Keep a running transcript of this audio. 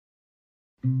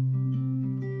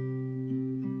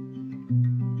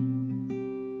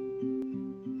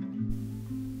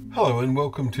Hello and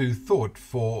welcome to Thought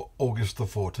for August the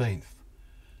 14th.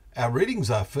 Our readings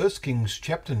are 1 Kings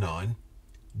chapter 9,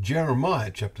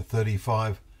 Jeremiah chapter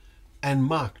 35 and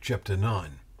Mark chapter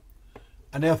 9.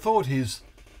 And our thought is,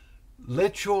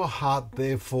 let your heart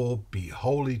therefore be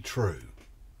wholly true.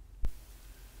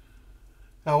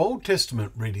 Our Old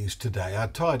Testament readings today are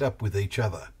tied up with each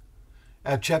other.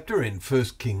 Our chapter in 1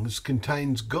 Kings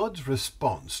contains God's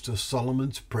response to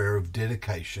Solomon's prayer of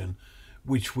dedication,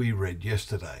 which we read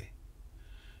yesterday.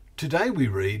 Today we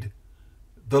read,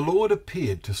 the Lord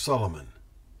appeared to Solomon.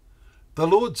 The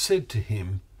Lord said to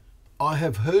him, I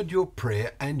have heard your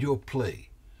prayer and your plea.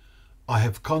 I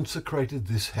have consecrated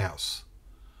this house.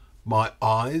 My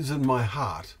eyes and my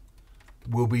heart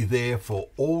will be there for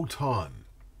all time.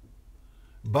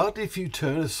 But if you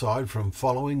turn aside from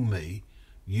following me,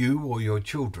 you or your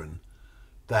children,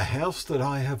 the house that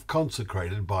I have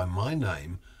consecrated by my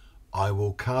name I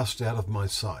will cast out of my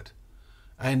sight,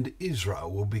 and Israel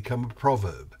will become a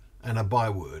proverb and a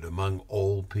byword among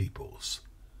all peoples.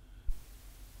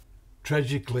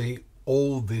 Tragically,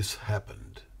 all this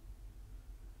happened.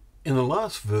 In the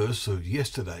last verse of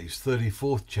yesterday's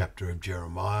 34th chapter of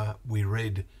Jeremiah, we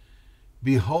read,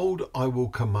 Behold, I will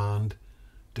command,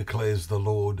 declares the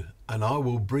Lord, and I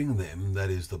will bring them, that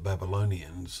is the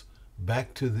Babylonians,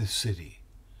 back to this city.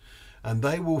 And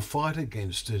they will fight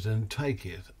against it and take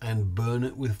it and burn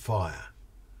it with fire.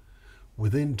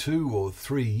 Within 2 or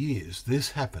 3 years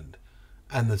this happened,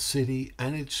 and the city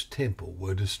and its temple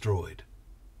were destroyed.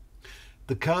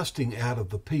 The casting out of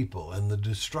the people and the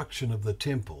destruction of the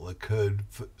temple occurred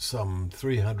for some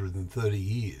 330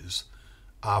 years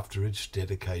after its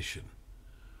dedication.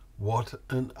 What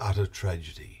an utter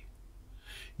tragedy.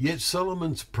 Yet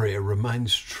Solomon's prayer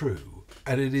remains true,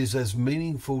 and it is as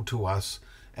meaningful to us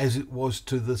as it was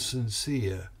to the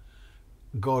sincere,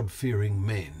 God-fearing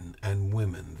men and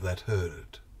women that heard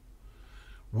it.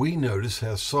 We notice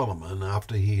how Solomon,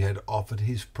 after he had offered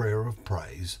his prayer of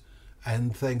praise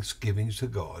and thanksgiving to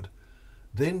God,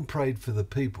 then prayed for the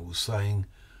people, saying,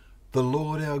 The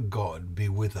Lord our God be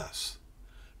with us,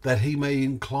 that he may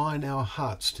incline our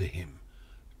hearts to him,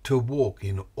 to walk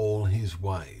in all his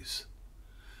ways.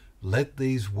 Let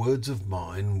these words of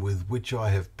mine, with which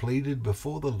I have pleaded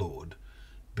before the Lord,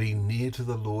 be near to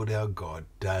the Lord our God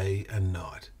day and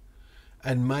night,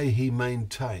 and may he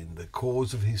maintain the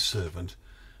cause of his servant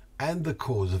and the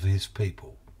cause of his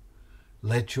people.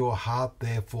 Let your heart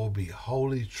therefore be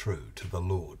wholly true to the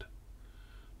Lord.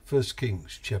 1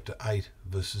 Kings chapter 8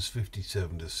 verses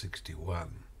 57 to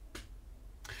 61.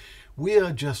 We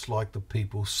are just like the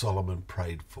people Solomon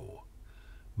prayed for.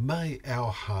 May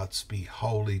our hearts be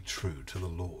wholly true to the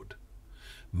Lord.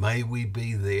 May we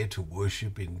be there to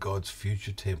worship in God's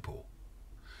future temple.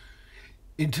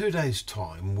 In 2 days'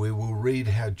 time, we will read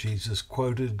how Jesus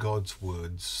quoted God's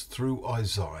words through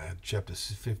Isaiah chapter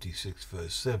 56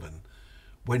 verse 7,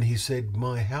 when he said,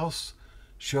 My house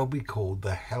shall be called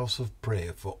the house of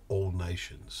prayer for all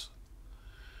nations.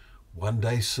 One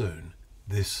day soon,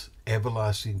 this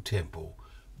everlasting temple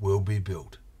will be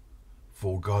built,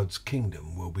 for God's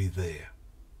kingdom will be there.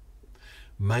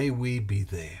 May we be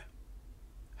there.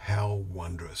 How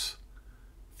wondrous,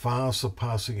 far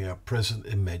surpassing our present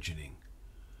imagining.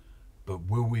 But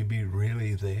will we be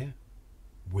really there?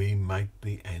 We make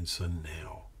the answer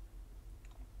now.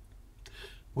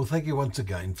 Well, thank you once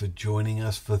again for joining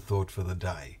us for Thought for the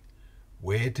Day,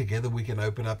 where together we can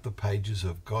open up the pages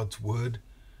of God's Word,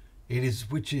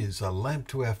 which is a lamp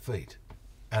to our feet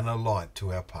and a light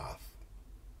to our path.